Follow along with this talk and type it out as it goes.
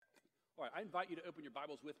All right, I invite you to open your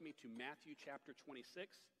Bibles with me to Matthew chapter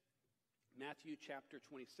 26. Matthew chapter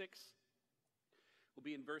 26. We'll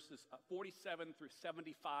be in verses 47 through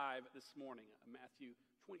 75 this morning. Matthew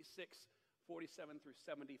 26, 47 through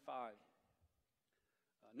 75.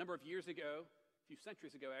 A number of years ago, a few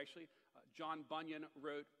centuries ago actually, John Bunyan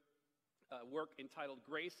wrote a work entitled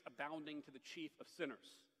Grace Abounding to the Chief of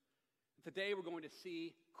Sinners. Today we're going to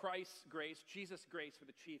see Christ's grace, Jesus' grace for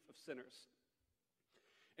the chief of sinners.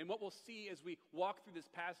 And what we'll see as we walk through this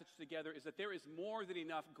passage together is that there is more than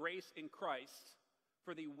enough grace in Christ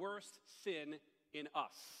for the worst sin in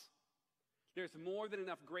us. There's more than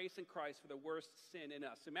enough grace in Christ for the worst sin in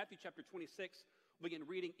us. So Matthew chapter 26, we'll begin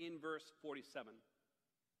reading in verse 47.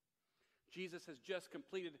 Jesus has just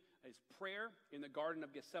completed his prayer in the Garden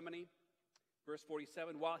of Gethsemane. Verse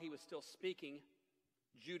 47, while he was still speaking,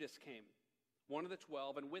 Judas came, one of the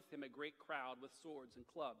 12, and with him a great crowd with swords and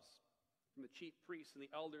clubs from the chief priests and the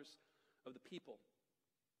elders of the people.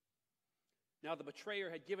 Now the betrayer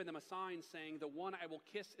had given them a sign saying, "The one I will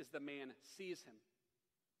kiss is the man, seize him."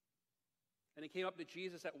 And he came up to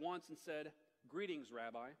Jesus at once and said, "Greetings,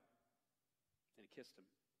 Rabbi," and he kissed him.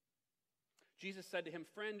 Jesus said to him,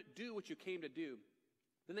 "Friend, do what you came to do."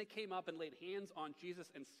 Then they came up and laid hands on Jesus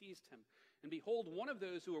and seized him. And behold, one of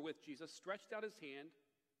those who were with Jesus stretched out his hand,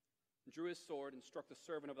 and drew his sword, and struck the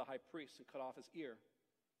servant of the high priest and cut off his ear.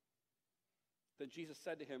 Then Jesus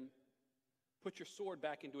said to him, "Put your sword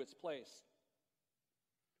back into its place.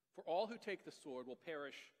 For all who take the sword will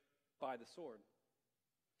perish by the sword.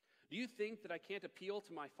 Do you think that I can't appeal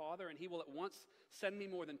to my Father, and he will at once send me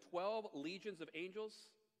more than 12 legions of angels?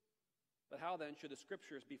 But how then should the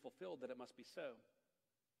scriptures be fulfilled that it must be so?"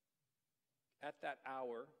 At that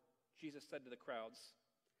hour, Jesus said to the crowds,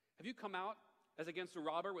 "Have you come out as against a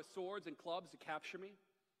robber with swords and clubs to capture me?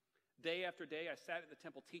 Day after day I sat at the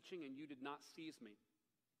temple teaching, and you did not seize me.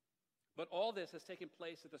 But all this has taken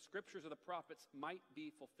place that the scriptures of the prophets might be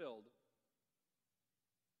fulfilled."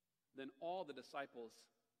 Then all the disciples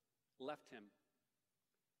left him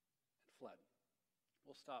and fled.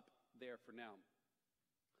 We'll stop there for now.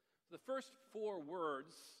 The first 4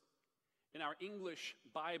 words in our English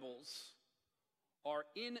Bibles are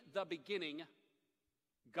 "in the beginning,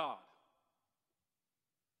 God."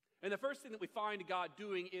 And the first thing that we find God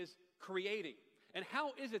doing is creating. And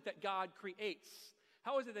how is it that God creates?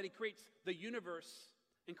 How is it that he creates the universe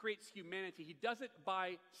and creates humanity? He does it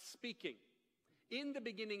by speaking. In the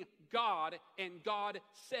beginning, God, and God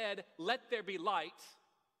said, "Let there be light,"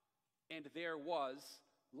 and there was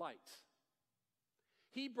light.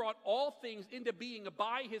 He brought all things into being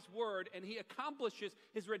by his word, and he accomplishes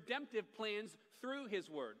his redemptive plans through his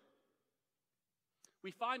word.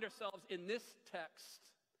 We find ourselves in this text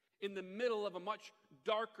in the middle of a much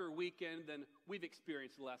darker weekend than we've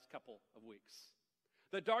experienced the last couple of weeks.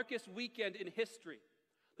 The darkest weekend in history.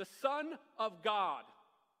 The Son of God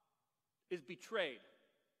is betrayed,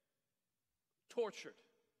 tortured,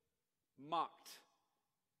 mocked,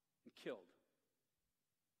 and killed.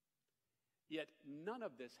 Yet none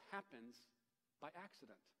of this happens by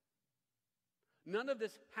accident. None of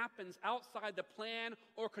this happens outside the plan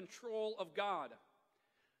or control of God.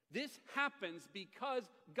 This happens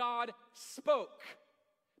because God spoke,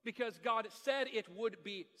 because God said it would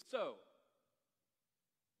be so.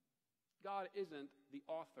 God isn't the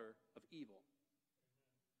author of evil.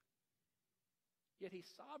 Yet he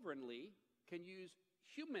sovereignly can use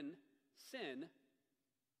human sin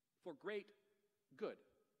for great good.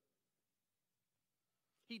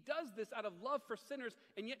 He does this out of love for sinners,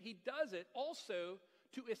 and yet he does it also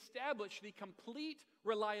to establish the complete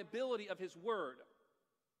reliability of his word.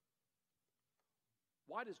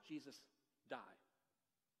 Why does Jesus die?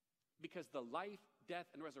 Because the life, death,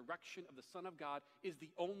 and resurrection of the Son of God is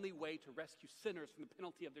the only way to rescue sinners from the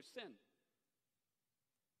penalty of their sin.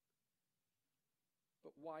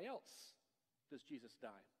 But why else does Jesus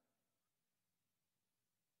die?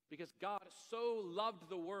 Because God so loved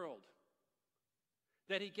the world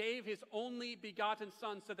that he gave his only begotten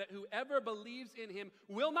Son, so that whoever believes in him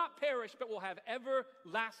will not perish, but will have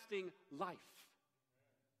everlasting life.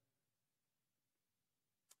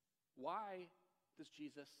 Why does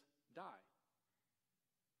Jesus die?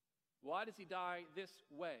 Why does he die this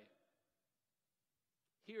way?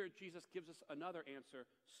 Here, Jesus gives us another answer: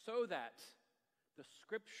 so that the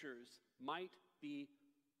scriptures might be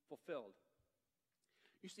fulfilled.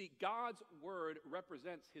 You see, God's word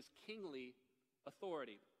represents his kingly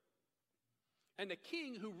authority. And the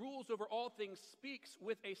king who rules over all things speaks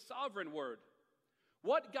with a sovereign word.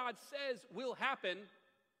 What God says will happen,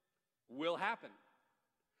 will happen.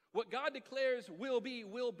 What God declares will be,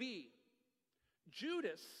 will be.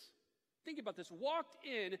 Judas think about this, walked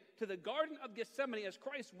in to the Garden of Gethsemane as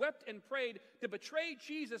Christ wept and prayed to betray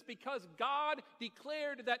Jesus because God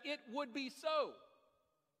declared that it would be so,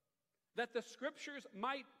 that the scriptures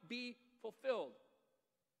might be fulfilled.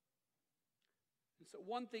 And so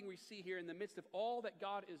one thing we see here in the midst of all that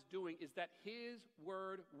God is doing is that his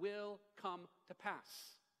word will come to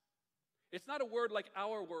pass. It's not a word like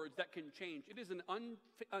our words that can change. It is an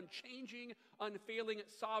unchanging, unfailing,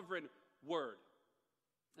 sovereign word.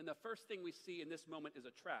 And the first thing we see in this moment is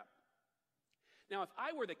a trap. Now, if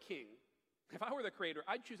I were the king, if I were the creator,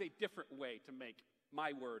 I'd choose a different way to make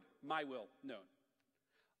my word, my will known.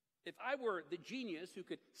 If I were the genius who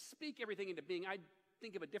could speak everything into being, I'd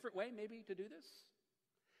think of a different way maybe to do this.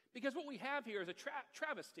 Because what we have here is a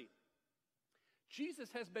travesty. Jesus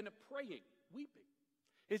has been praying, weeping.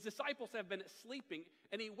 His disciples have been sleeping,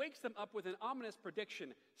 and he wakes them up with an ominous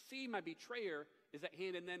prediction. See, my betrayer is at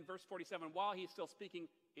hand. And then verse 47, while he's still speaking,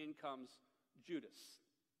 in comes Judas.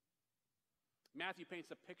 Matthew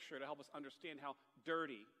paints a picture to help us understand how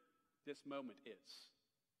dirty this moment is.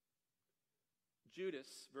 Judas,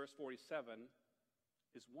 verse 47,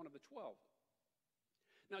 is one of the 12.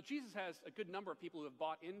 Now, Jesus has a good number of people who have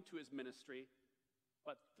bought into his ministry,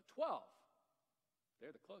 but the 12,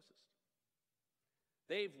 they're the closest.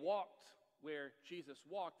 They've walked where Jesus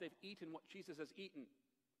walked. They've eaten what Jesus has eaten.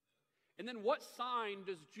 And then what sign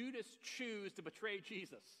does Judas choose to betray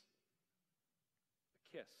Jesus?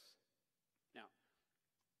 A kiss. Now,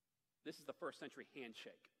 this is the first century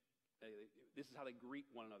handshake. This is how they greet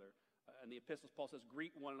one another. In the epistles, Paul says,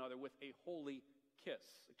 greet one another with a holy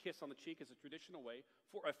kiss. A kiss on the cheek is a traditional way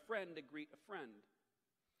for a friend to greet a friend.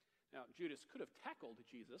 Now, Judas could have tackled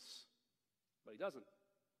Jesus, but he doesn't.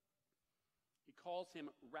 He calls him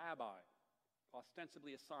rabbi,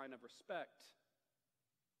 ostensibly a sign of respect.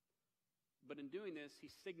 But in doing this, he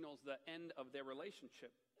signals the end of their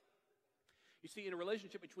relationship. You see, in a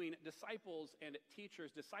relationship between disciples and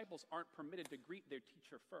teachers, disciples aren't permitted to greet their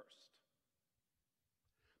teacher first.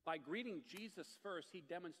 By greeting Jesus first, he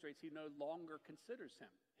demonstrates he no longer considers him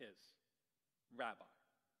his rabbi.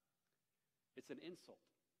 It's an insult,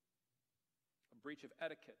 a breach of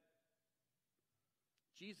etiquette.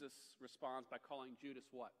 Jesus responds by calling Judas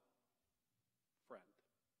what? Friend.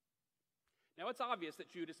 Now, it's obvious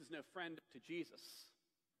that Judas is no friend to Jesus.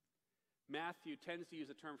 Matthew tends to use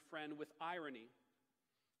the term friend with irony.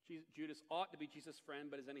 Judas ought to be Jesus' friend,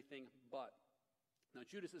 but is anything but. Now,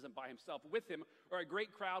 Judas isn't by himself. With him are a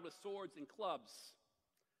great crowd with swords and clubs.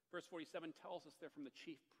 Verse 47 tells us they're from the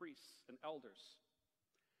chief priests and elders.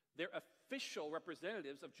 They're official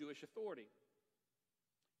representatives of Jewish authority.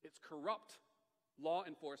 It's corrupt law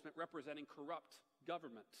enforcement representing corrupt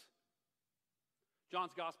government.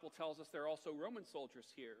 John's gospel tells us there are also Roman soldiers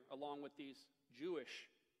here, along with these Jewish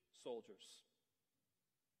soldiers.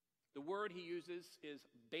 The word he uses is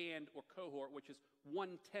band or cohort, which is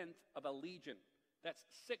 1/10 of a legion. That's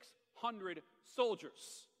 600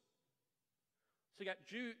 soldiers. So you got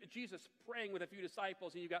Jesus praying with a few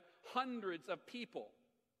disciples, and you've got hundreds of people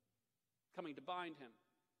coming to bind him.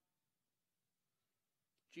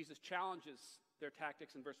 Jesus challenges their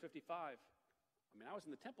tactics in verse 55. I was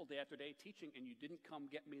in the temple day after day teaching, and you didn't come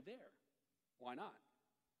get me there. Why not?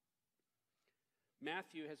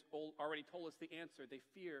 Matthew has already told us the answer. They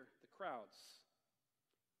fear the crowds.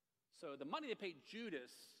 So the money they paid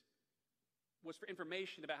Judas was for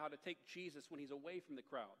information about how to take Jesus when he's away from the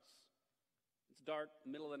crowds. It's dark,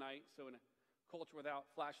 middle of the night, so in a culture without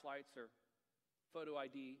flashlights or photo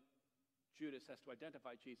ID, Judas has to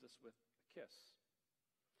identify Jesus with a kiss.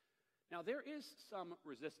 Now, there is some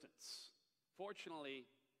resistance. Fortunately,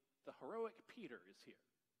 the heroic Peter is here.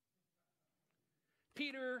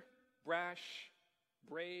 Peter, brash,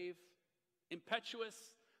 brave, impetuous,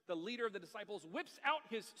 the leader of the disciples, whips out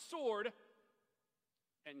his sword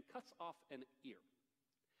and cuts off an ear.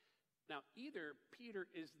 Now, either Peter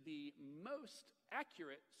is the most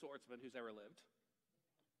accurate swordsman who's ever lived,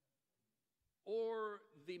 or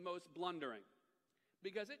the most blundering,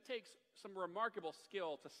 because it takes some remarkable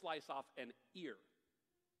skill to slice off an ear.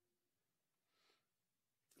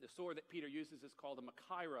 The sword that Peter uses is called a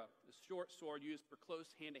machaira, the short sword used for close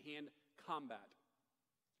hand-to-hand combat.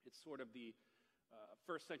 It's sort of the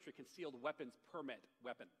first century concealed weapons permit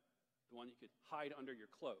weapon, the one you could hide under your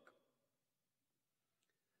cloak.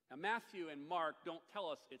 Now, Matthew and Mark don't tell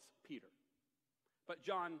us it's Peter, but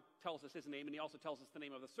John tells us his name, and he also tells us the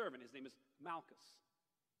name of the servant. His name is Malchus.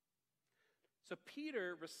 So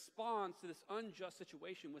Peter responds to this unjust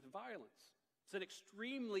situation with violence. It's an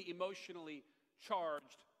extremely emotionally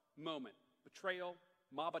charged moment. Betrayal,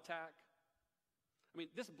 mob attack.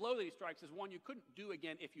 This blow that he strikes is one you couldn't do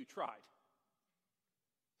again if you tried.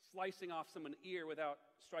 slicing off someone's ear without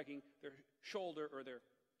striking their shoulder or their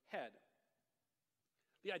head.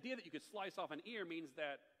 The idea that you could slice off an ear means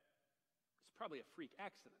that it's probably a freak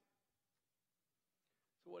accident.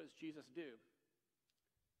 So what does Jesus do?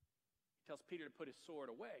 He tells Peter to put his sword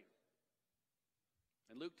away.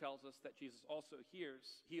 And Luke tells us that Jesus also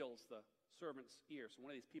heals the servant's ear. So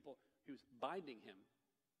one of these people who's binding him,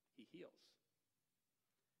 he heals.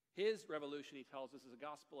 His revolution, he tells us, is a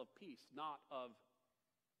gospel of peace, not of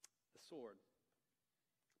the sword.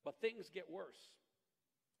 But things get worse.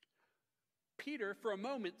 Peter, for a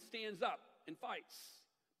moment, stands up and fights.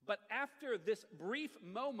 But after this brief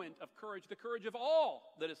moment of courage, the courage of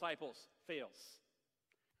all the disciples fails.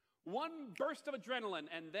 One burst of adrenaline,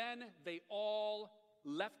 and then they all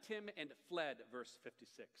left him and fled, verse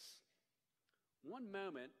 56. One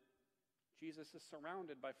moment, Jesus is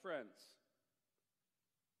surrounded by friends.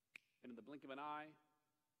 And in the blink of an eye,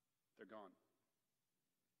 they're gone.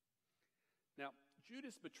 Now,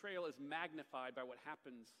 Judas' betrayal is magnified by what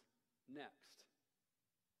happens next.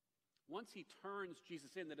 Once he turns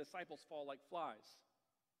Jesus in, the disciples fall like flies.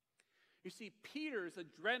 You see, Peter's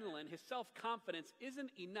adrenaline, his self-confidence,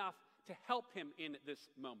 isn't enough to help him in this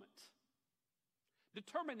moment.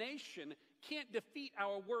 Determination can't defeat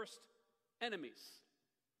our worst enemies.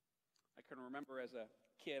 I can remember as a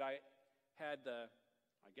kid, I had the,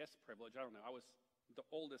 privilege, I was the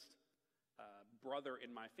oldest brother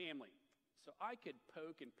in my family. So I could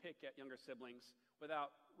poke and pick at younger siblings without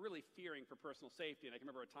really fearing for personal safety. And I can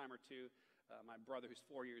remember a time or two, my brother, who's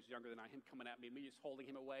 4 years younger than I, him coming at me and me just holding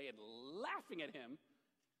him away and laughing at him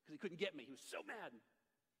because he couldn't get me. He was so mad.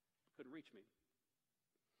 Couldn't reach me.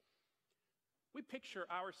 We picture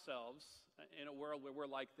ourselves in a world where we're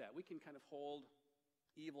like that. We can kind of hold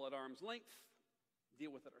evil at arm's length, deal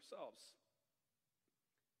with it ourselves.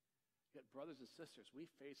 Yet, brothers and sisters, we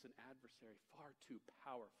face an adversary far too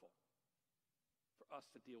powerful for us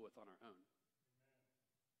to deal with on our own.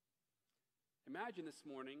 Imagine this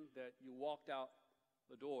morning that you walked out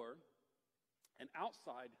the door, and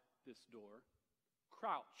outside this door,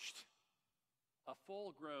 crouched a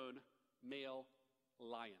full-grown male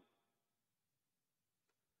lion,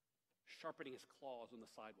 sharpening his claws on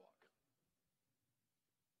the sidewalk.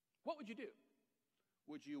 What would you do?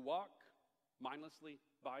 Would you walk mindlessly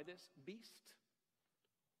by this beast?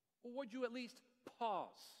 Or would you at least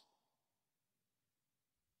pause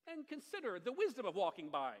and consider the wisdom of walking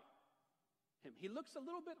by him? He looks a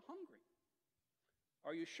little bit hungry.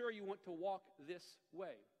 Are you sure you want to walk this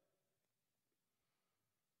way?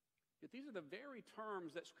 Yet these are the very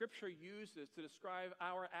terms that Scripture uses to describe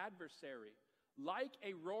our adversary. Like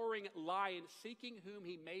a roaring lion seeking whom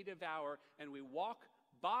he may devour, and we walk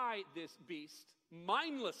by this beast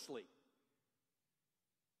mindlessly,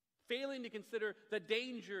 failing to consider the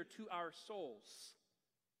danger to our souls.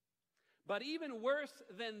 But even worse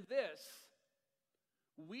than this,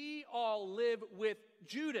 we all live with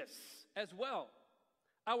Judas as well.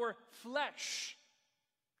 Our flesh,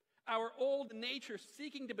 our old nature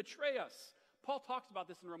seeking to betray us. Paul talks about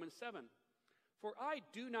this in Romans 7. For I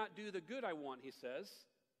do not do the good I want, he says,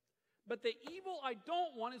 but the evil I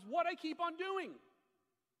don't want is what I keep on doing.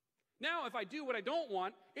 Now, if I do what I don't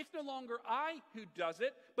want, it's no longer I who does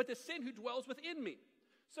it, but the sin who dwells within me.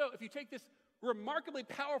 So if you take this remarkably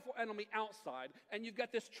powerful enemy outside, and you've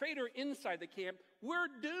got this traitor inside the camp, we're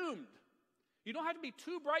doomed. You don't have to be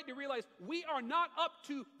too bright to realize we are not up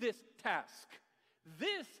to this task.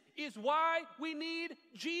 This is why we need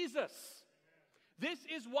Jesus. This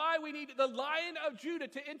is why we need the Lion of Judah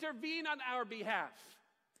to intervene on our behalf.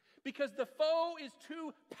 Because the foe is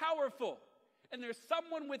too powerful, and there's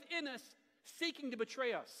someone within us seeking to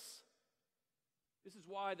betray us. This is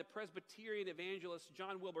why the Presbyterian evangelist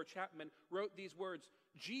John Wilbur Chapman wrote these words,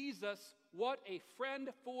 Jesus, what a friend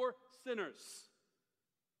for sinners.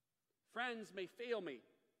 Friends may fail me,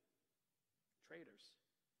 traitors.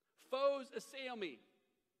 Foes assail me.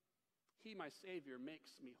 He, my Savior,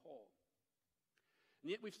 makes me whole. And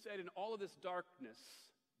yet we've said in all of this darkness,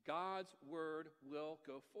 God's word will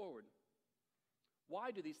go forward.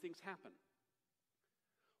 Why do these things happen?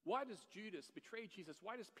 Why does Judas betray Jesus?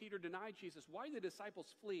 Why does Peter deny Jesus? Why do the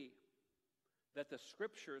disciples flee? That the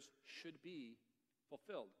scriptures should be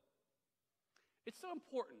fulfilled. It's so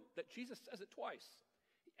important that Jesus says it twice.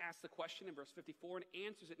 He asks the question in verse 54 and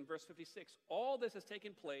answers it in verse 56. All this has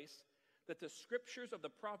taken place that the scriptures of the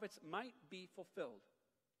prophets might be fulfilled.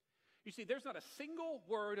 You see, there's not a single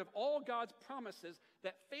word of all God's promises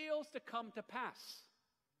that fails to come to pass.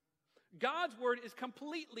 God's word is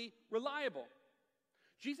completely reliable.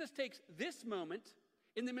 Jesus takes this moment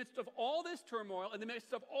in the midst of all this turmoil, in the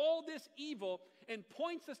midst of all this evil, and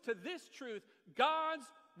points us to this truth. God's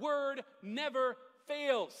word never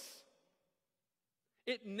fails.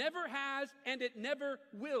 It never has, and it never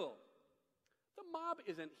will. The mob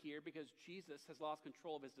isn't here because Jesus has lost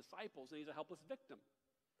control of his disciples and he's a helpless victim.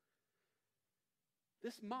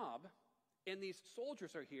 This mob and these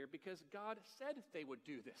soldiers are here because God said they would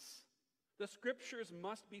do this. The scriptures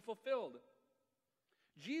must be fulfilled.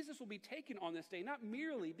 Jesus will be taken on this day not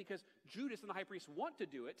merely because Judas and the high priest want to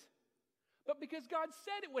do it, but because God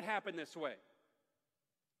said it would happen this way.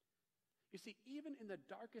 You see, even in the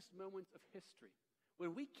darkest moments of history,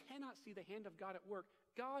 when we cannot see the hand of God at work,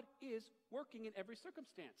 God is working in every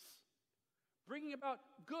circumstance, bringing about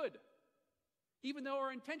good, even though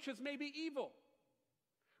our intentions may be evil,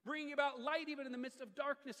 bringing about light even in the midst of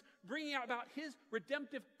darkness, bringing about his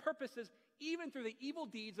redemptive purposes even through the evil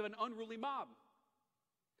deeds of an unruly mob.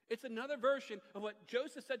 It's another version of what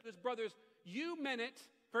Joseph said to his brothers, you meant it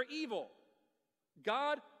for evil.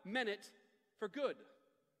 God meant it for good.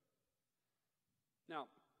 Now,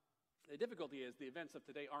 the difficulty is the events of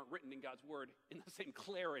today aren't written in God's word in the same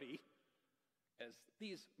clarity as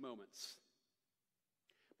these moments.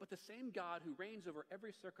 But the same God who reigns over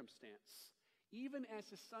every circumstance, even as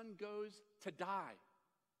his son goes to die,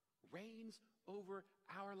 reigns over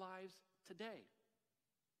our lives today.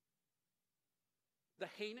 The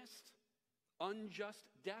heinous, unjust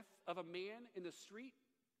death of a man in the street,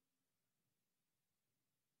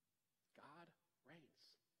 God reigns.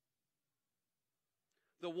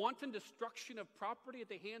 The wanton destruction of property at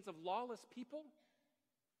the hands of lawless people,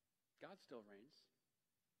 God still reigns.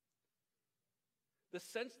 The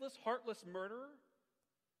senseless, heartless murderer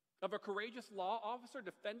of a courageous law officer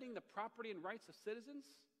defending the property and rights of citizens,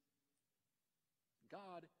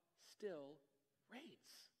 God still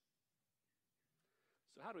reigns.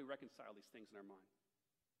 So how do we reconcile these things in our mind?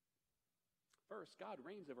 First, God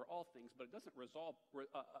reigns over all things, but it doesn't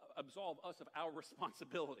absolve us of our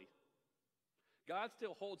responsibility. God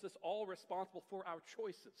still holds us all responsible for our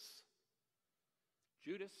choices.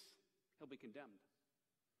 Judas, he'll be condemned.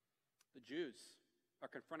 The Jews are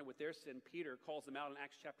confronted with their sin. Peter calls them out in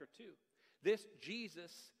Acts chapter 2. This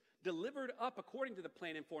Jesus, delivered up according to the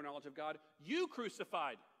plan and foreknowledge of God, you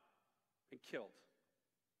crucified and killed.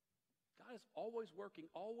 God is always working,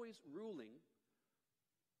 always ruling,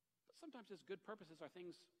 but sometimes his good purposes are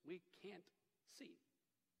things we can't see.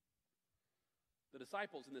 The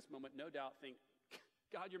disciples in this moment no doubt think,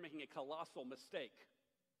 God, you're making a colossal mistake.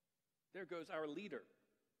 There goes our leader.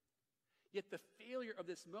 Yet the failure of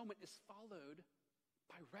this moment is followed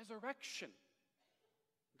by resurrection,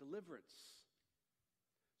 deliverance.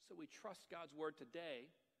 So we trust God's word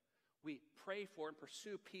today. We pray for and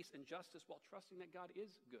pursue peace and justice while trusting that God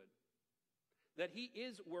is good, that he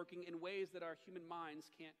is working in ways that our human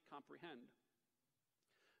minds can't comprehend.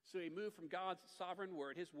 So we move from God's sovereign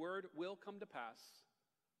word. His word will come to pass,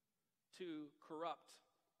 to corrupt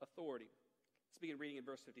authority. Let's begin reading in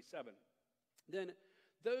verse 57. Then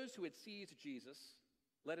those who had seized Jesus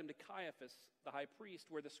led him to Caiaphas, the high priest,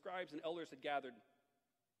 where the scribes and elders had gathered.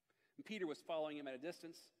 And Peter was following him at a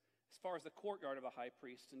distance, as far as the courtyard of the high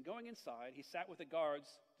priest. And going inside, he sat with the guards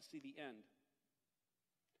to see the end.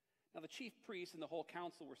 Now the chief priests and the whole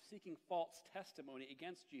council were seeking false testimony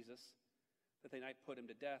against Jesus, that they might put him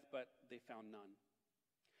to death, but they found none.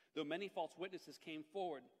 Though many false witnesses came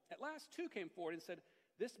forward, at last two came forward and said,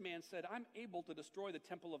 this man said, I'm able to destroy the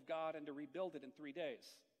temple of God and to rebuild it in 3 days.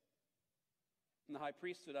 And the high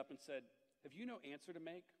priest stood up and said, have you no answer to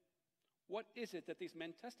make? What is it that these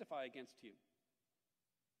men testify against you?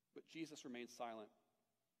 But Jesus remained silent.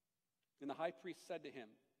 And the high priest said to him,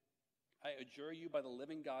 I adjure you by the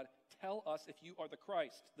living God, tell us if you are the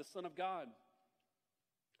Christ, the Son of God.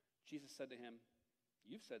 Jesus said to him,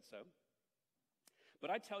 you've said so. But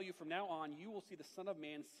I tell you, from now on, you will see the Son of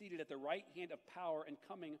Man seated at the right hand of power and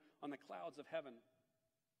coming on the clouds of heaven.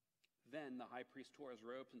 Then the high priest tore his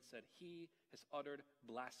robes and said, he has uttered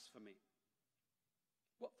blasphemy.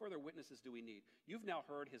 What further witnesses do we need? You've now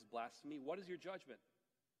heard his blasphemy. What is your judgment?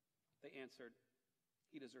 They answered,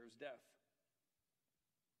 he deserves death.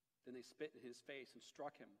 Then they spit in his face and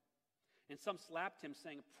struck him. And some slapped him,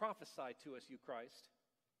 saying, prophesy to us, you Christ.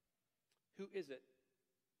 Who is it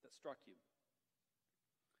that struck you?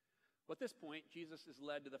 Well, at this point, Jesus is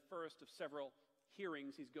led to the first of several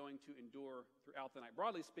hearings he's going to endure throughout the night.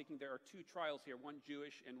 Broadly speaking, there are two trials here, one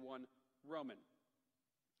Jewish and one Roman.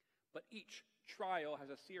 But each trial has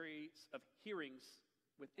a series of hearings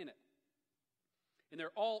within it. And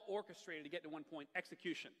they're all orchestrated to get to one point,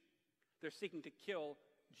 execution. They're seeking to kill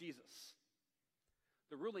Jesus.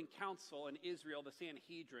 The ruling council in Israel, the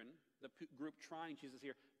Sanhedrin, the group trying Jesus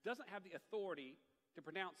here, doesn't have the authority to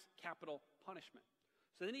pronounce capital punishment.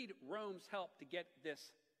 So they need Rome's help to get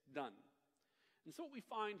this done. And so what we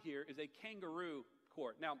find here is a kangaroo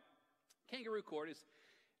court. Now, kangaroo court is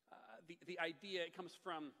the idea, it comes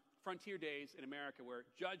from frontier days in America where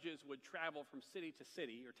judges would travel from city to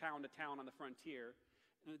city or town to town on the frontier,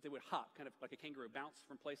 and they would hop, kind of like a kangaroo, bounce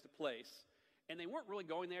from place to place. And they weren't really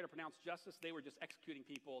going there to pronounce justice. They were just executing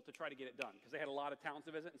people to try to get it done because they had a lot of towns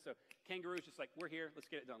to visit. And so kangaroos just like, we're here, let's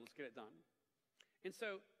get it done, let's get it done. And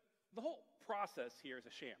so the whole process here is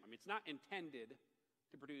a sham. I mean, it's not intended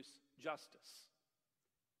to produce justice.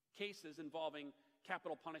 Cases involving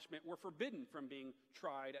capital punishment were forbidden from being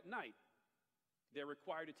tried at night. They're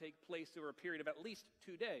required to take place over a period of at least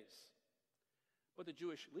 2 days. But the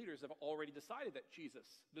Jewish leaders have already decided that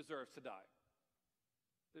Jesus deserves to die.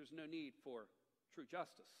 There's no need for true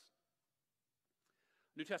justice.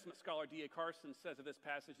 New Testament scholar D.A. Carson says of this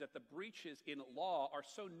passage that the breaches in law are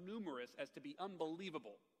so numerous as to be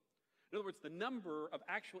unbelievable. In other words, the number of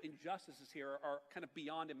actual injustices here are kind of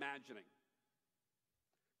beyond imagining.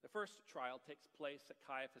 The first trial takes place at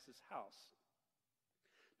Caiaphas' house.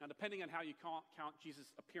 Now, depending on how you count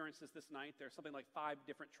Jesus' appearances this night, there's something like 5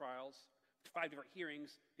 different trials, 5 different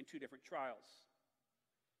hearings in 2 different trials.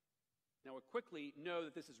 Now, we quickly know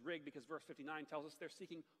that this is rigged because verse 59 tells us they're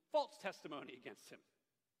seeking false testimony against him.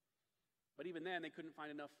 But even then, they couldn't find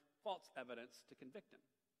enough false evidence to convict him.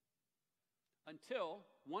 Until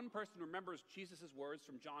one person remembers Jesus' words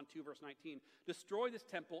from John 2, verse 19, destroy this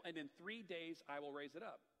temple, and in 3 days I will raise it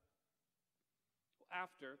up.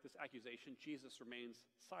 After this accusation, Jesus remains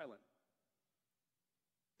silent.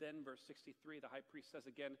 Then, verse 63, the high priest says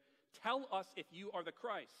again, tell us if you are the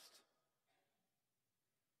Christ.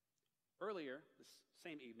 Earlier, this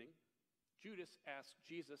same evening, Judas asked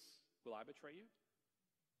Jesus, will I betray you?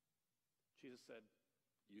 Jesus said,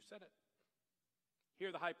 you said it.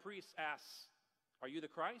 Here the high priest asks, are you the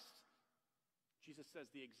Christ? Jesus says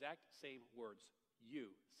the exact same words, you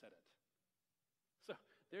said it. So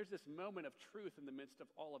there's this moment of truth in the midst of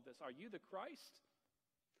all of this. Are you the Christ?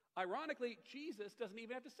 Ironically, Jesus doesn't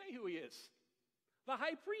even have to say who he is. The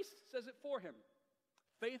high priest says it for him.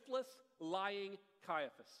 Faithless, lying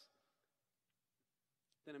Caiaphas.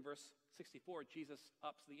 Then in verse 64, Jesus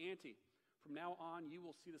ups the ante. From now on, you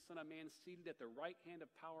will see the Son of Man seated at the right hand of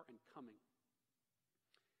power and coming.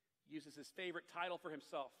 He uses his favorite title for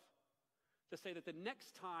himself to say that the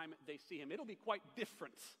next time they see him, it'll be quite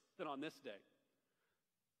different than on this day.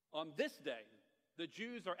 On this day, the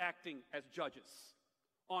Jews are acting as judges.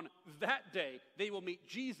 On that day, they will meet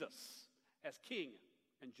Jesus as king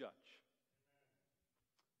and judge.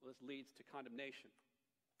 Well, this leads to condemnation.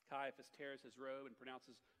 Caiaphas tears his robe and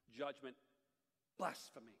pronounces judgment,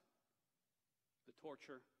 blasphemy. The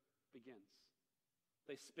torture begins.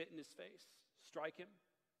 They spit in his face, strike him.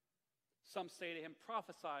 Some say to him,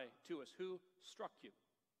 prophesy to us, who struck you?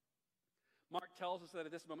 Mark tells us that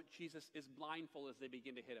at this moment Jesus is blindfolded as they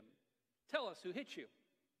begin to hit him. Tell us who hit you.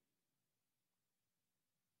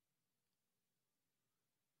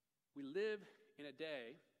 We live in a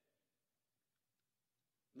day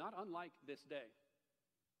not unlike this day,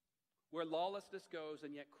 where lawlessness goes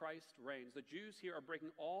and yet Christ reigns. The Jews here are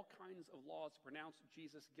breaking all kinds of laws to pronounce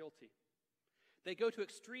Jesus guilty. They go to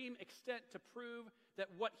extreme extent to prove that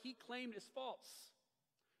what he claimed is false.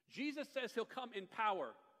 Jesus says he'll come in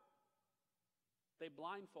power. They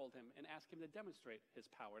blindfold him and ask him to demonstrate his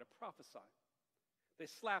power, to prophesy. They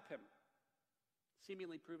slap him,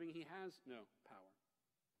 seemingly proving he has no power.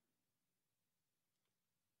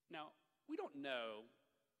 Now, we don't know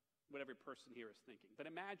what every person here is thinking, but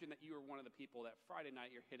imagine that you are one of the people that Friday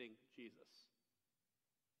night you're hitting Jesus.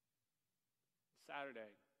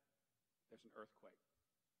 Saturday, there's an earthquake.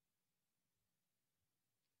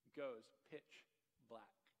 It goes pitch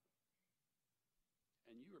black.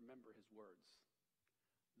 And you remember his words.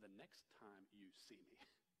 The next time you see me,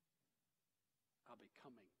 I'll be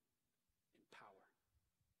coming in power.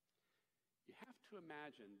 You have to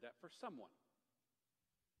imagine that for someone,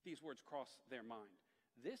 these words cross their mind.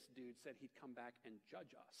 This dude said he'd come back and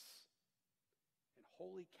judge us. And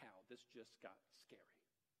holy cow, this just got scary.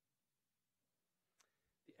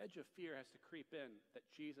 The edge of fear has to creep in that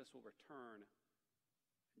Jesus will return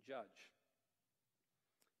and judge.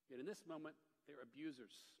 Yet in this moment, they're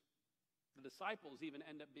abusers. The disciples even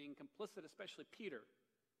end up being complicit, especially Peter.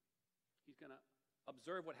 He's going to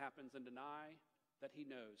observe what happens and deny that he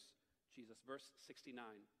knows Jesus. Verse 69.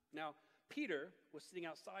 Now, Peter was sitting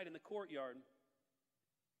outside in the courtyard.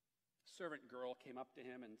 A servant girl came up to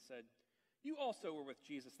him and said, "You also were with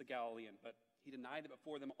Jesus the Galilean." But he denied it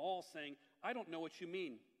before them all, saying, "I don't know what you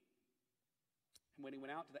mean." And when he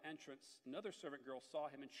went out to the entrance, another servant girl saw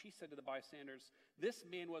him, and she said to the bystanders, "This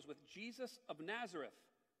man was with Jesus of Nazareth."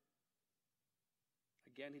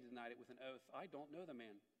 Again, he denied it with an oath. I don't know the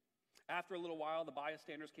man. After a little while, the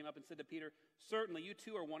bystanders came up and said to Peter, certainly you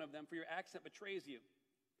too are one of them, for your accent betrays you.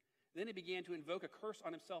 Then he began to invoke a curse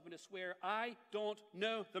on himself and to swear, I don't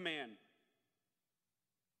know the man.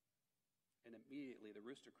 And immediately the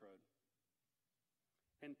rooster crowed.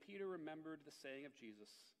 And Peter remembered the saying of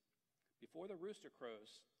Jesus, before the rooster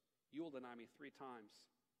crows, you will deny me 3 times.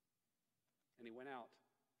 And he went out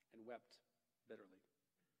and wept bitterly.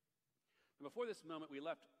 And before this moment, we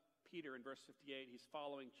left Peter in verse 58. He's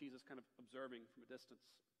following Jesus, kind of observing from a distance.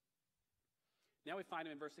 Now we find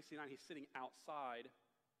him in verse 69. He's sitting outside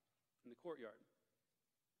in the courtyard.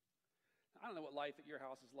 Now, I don't know what life at your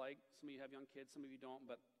house is like. Some of you have young kids, some of you don't,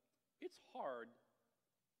 but it's hard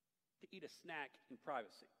to eat a snack in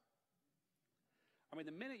privacy. I mean,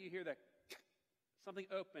 the minute you hear that something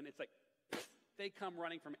open, it's like they come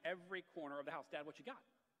running from every corner of the house. Dad, what you got?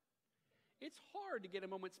 It's hard to get a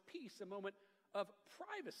moment's peace, a moment of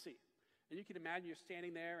privacy. And you can imagine you're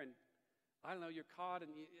standing there and, I don't know, you're caught and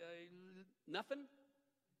nothing.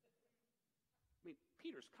 I mean,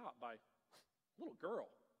 Peter's caught by a little girl.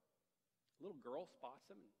 A little girl spots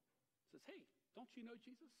him and says, hey, don't you know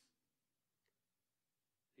Jesus?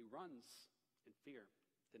 He runs in fear,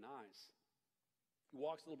 denies. He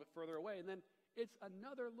walks a little bit further away, and then it's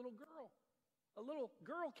another little girl. A little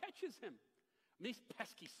girl catches him. And these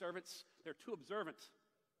pesky servants, they're too observant.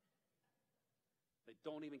 They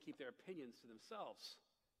don't even keep their opinions to themselves.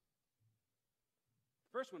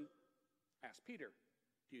 The first one asks Peter,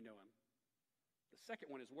 do you know him? The second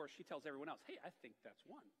one is worse. She tells everyone else, hey, I think that's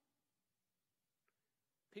one.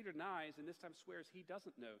 Peter denies, and this time swears he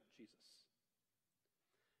doesn't know Jesus.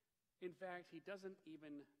 In fact, he doesn't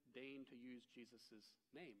even deign to use Jesus'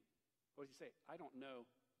 name. What does he say? I don't know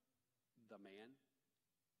the man.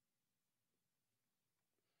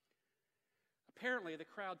 Apparently, the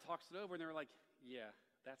crowd talks it over, and they're like, yeah,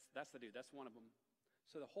 that's the dude. That's one of them.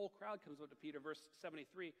 So the whole crowd comes up to Peter, verse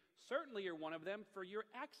 73. Certainly you're one of them, for your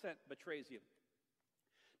accent betrays you.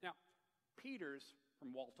 Now, Peter's from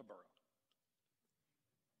Walterboro.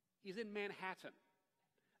 He's in Manhattan.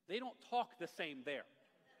 They don't talk the same there.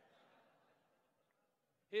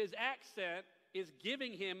 His accent is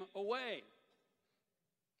giving him away.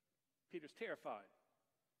 Peter's terrified.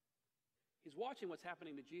 He's watching what's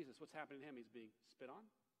happening to Jesus. What's happening to him? He's being spit on,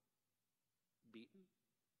 beaten,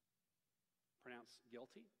 pronounced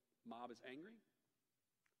guilty. Mob is angry.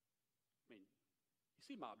 I mean, you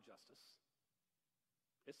see mob justice.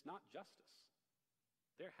 It's not justice.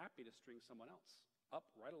 They're happy to string someone else up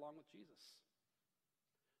right along with Jesus.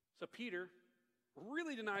 So Peter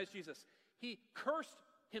really denies Jesus. He cursed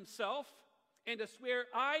himself and to swear,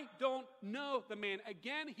 I don't know the man.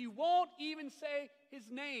 Again, he won't even say his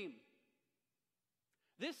name.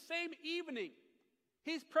 This same evening,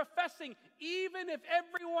 he's professing, even if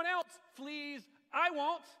everyone else flees, I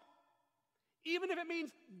won't. Even if it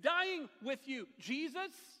means dying with you,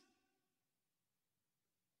 Jesus.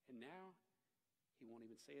 And now, he won't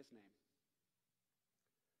even say his name.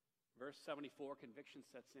 Verse 74, conviction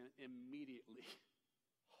sets in immediately.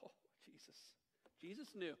 Oh, Jesus. Jesus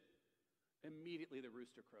knew. Immediately the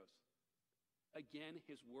rooster crows. Again,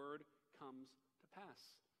 his word comes to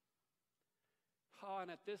pass.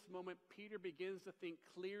 And at this moment, Peter begins to think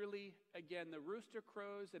clearly again. The rooster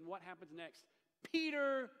crows, and what happens next?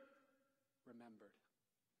 Peter remembered.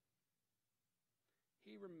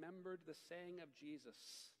 He remembered the saying of Jesus,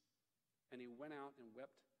 and he went out and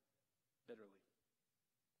wept bitterly.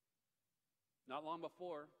 Not long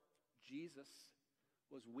before, Jesus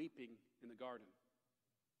was weeping in the garden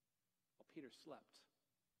while Peter slept.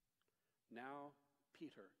 Now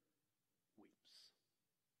Peter weeps.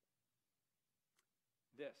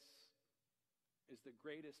 This is the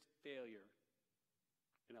greatest failure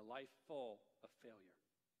in a life full of failure.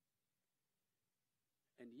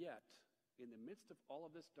 And yet, in the midst of all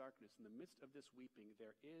of this darkness, in the midst of this weeping,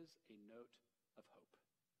 there is a note of hope.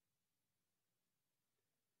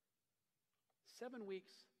 7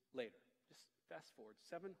 weeks later, just fast forward,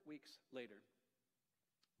 7 weeks later,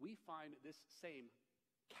 we find this same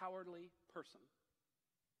cowardly person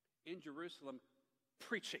in Jerusalem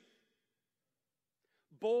preaching,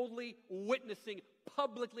 boldly witnessing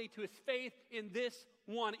publicly to his faith in this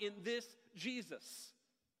one, in this Jesus.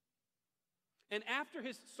 And after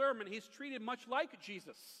his sermon, he's treated much like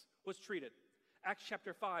Jesus was treated. Acts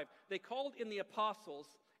chapter 5, they called in the apostles,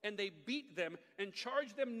 and they beat them and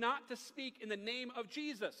charged them not to speak in the name of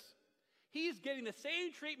Jesus. He's getting the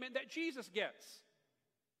same treatment that Jesus gets.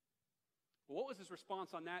 What was his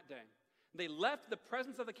response on that day? They left the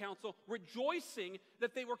presence of the council, rejoicing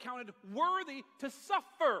that they were counted worthy to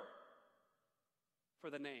suffer for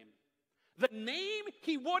the name. The name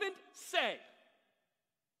he wouldn't say.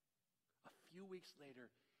 A few weeks later,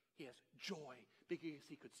 he has joy because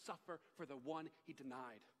he could suffer for the one he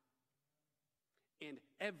denied. And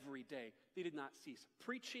every day, they did not cease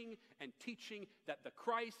preaching and teaching that the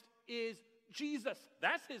Christ is Jesus.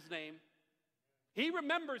 That's his name. He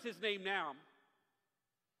remembers his name now.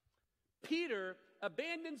 Peter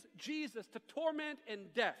abandons Jesus to torment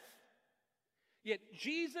and death. Yet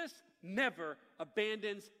Jesus never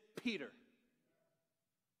abandons Peter.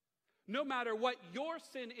 No matter what your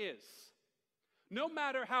sin is, no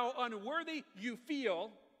matter how unworthy you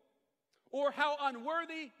feel or how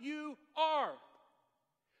unworthy you are,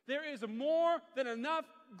 there is more than enough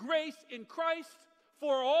grace in Christ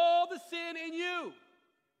for all the sin in you.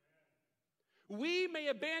 We may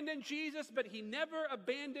abandon Jesus, but he never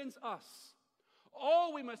abandons us.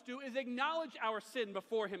 All we must do is acknowledge our sin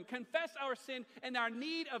before him, confess our sin and our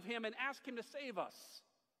need of him, and ask him to save us.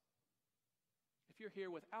 If you're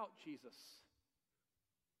here without Jesus,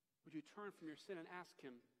 would you turn from your sin and ask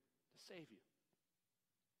him to save you?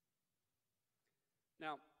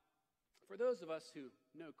 Now, for those of us who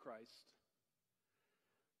know Christ,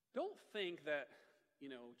 don't think that,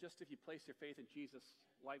 just if you place your faith in Jesus,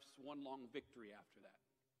 life's one long victory after that.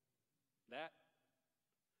 That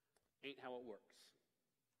ain't how it works.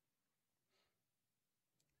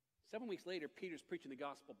 7 weeks later, Peter's preaching the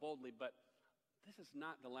gospel boldly, but this is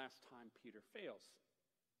not the last time Peter fails.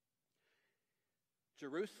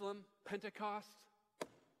 Jerusalem, Pentecost,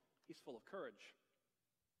 he's full of courage.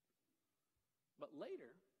 But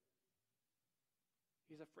later,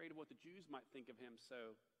 he's afraid of what the Jews might think of him,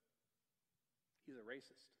 so he's a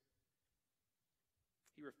racist.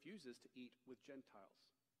 He refuses to eat with Gentiles.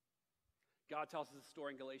 God tells us a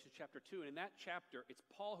story in Galatians chapter 2, and in that chapter, it's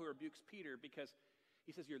Paul who rebukes Peter because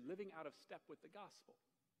he says, you're living out of step with the gospel.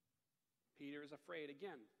 Peter is afraid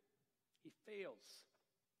again. He fails.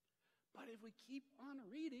 But if we keep on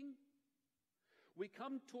reading, we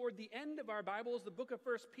come toward the end of our Bibles, the book of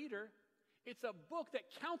 1 Peter. It's a book that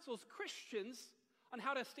counsels Christians on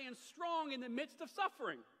how to stand strong in the midst of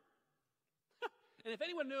suffering. And if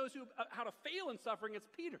anyone knows how to fail in suffering, it's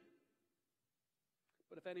Peter.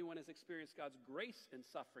 But if anyone has experienced God's grace in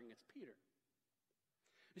suffering, it's Peter.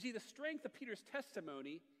 You see, the strength of Peter's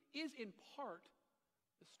testimony is in part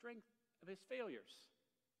the strength of his failures.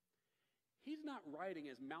 He's not writing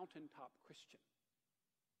as mountaintop Christian.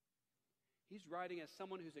 He's writing as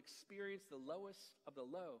someone who's experienced the lowest of the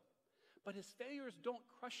low. But his failures don't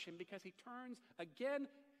crush him because he turns again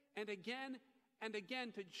and again and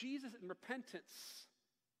again to Jesus in repentance.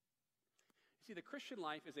 You see, the Christian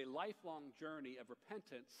life is a lifelong journey of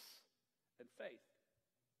repentance and faith.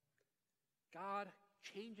 God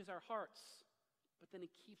changes our hearts, but then he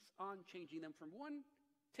keeps on changing them from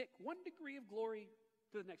one degree of glory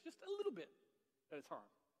to the next, just a little bit at a time.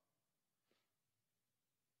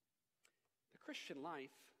 The Christian life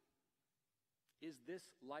is this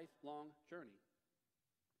lifelong journey.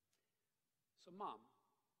 So, Mom,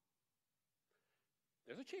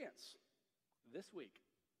 there's a chance this week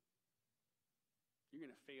you're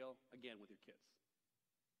going to fail again with your kids.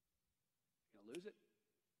 You're going to lose it.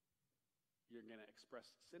 You're going to express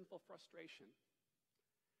sinful frustration.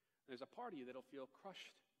 There's a part of you that'll feel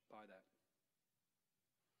crushed by that.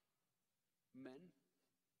 Men,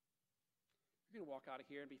 you're going to walk out of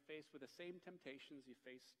here and be faced with the same temptations you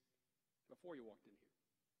faced before you walked in here.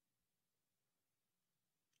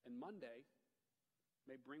 And Monday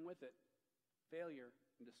may bring with it failure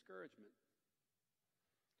and discouragement.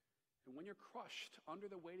 And when you're crushed under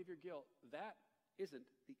the weight of your guilt, that isn't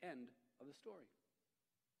the end of the story.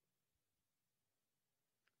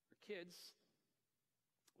 For kids,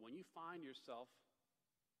 when you find yourself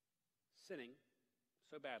sinning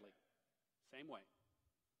so badly, same way,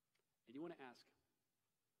 and you want to ask,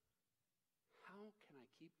 how can I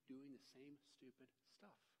keep doing the same stupid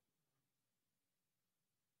stuff?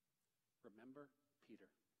 Remember Peter.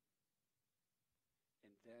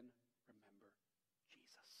 And then remember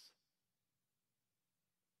Jesus.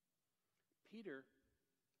 Peter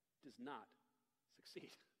does not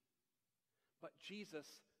succeed, but Jesus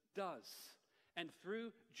does. And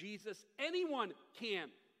through Jesus, anyone can.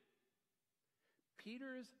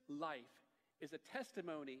 Peter's life is a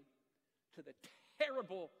testimony to the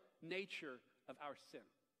terrible nature of our sin,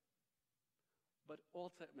 but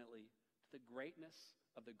ultimately to the greatness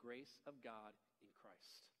of the grace of God in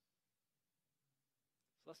Christ.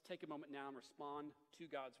 So let's take a moment now and respond to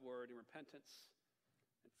God's word in repentance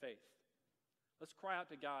and faith. Let's cry out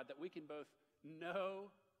to God that we can both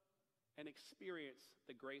know and experience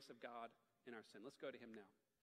the grace of God in our sin. Let's go to him now.